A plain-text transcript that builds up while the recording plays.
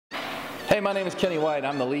Hey, my name is Kenny White.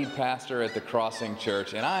 I'm the lead pastor at the Crossing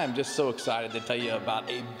Church, and I am just so excited to tell you about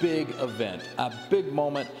a big event, a big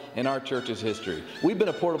moment in our church's history. We've been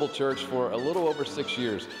a portable church for a little over 6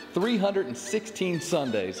 years, 316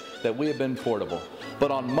 Sundays that we have been portable.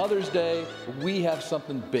 But on Mother's Day, we have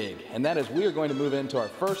something big, and that is we are going to move into our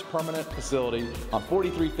first permanent facility on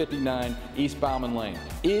 4359 East Bauman Lane.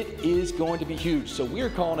 It is going to be huge, so we are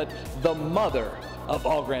calling it the mother of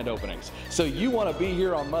all grand openings. So you want to be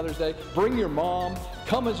here on Mother's Day, bring your mom,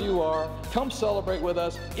 come as you are, come celebrate with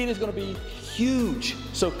us. It is going to be huge.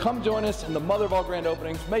 So come join us in the mother of all grand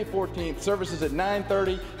openings, May 14th, services at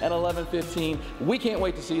 9:30 and 11:15. We can't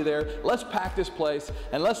wait to see you there. Let's pack this place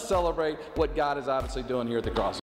and let's celebrate what God is obviously doing here at the Crossing.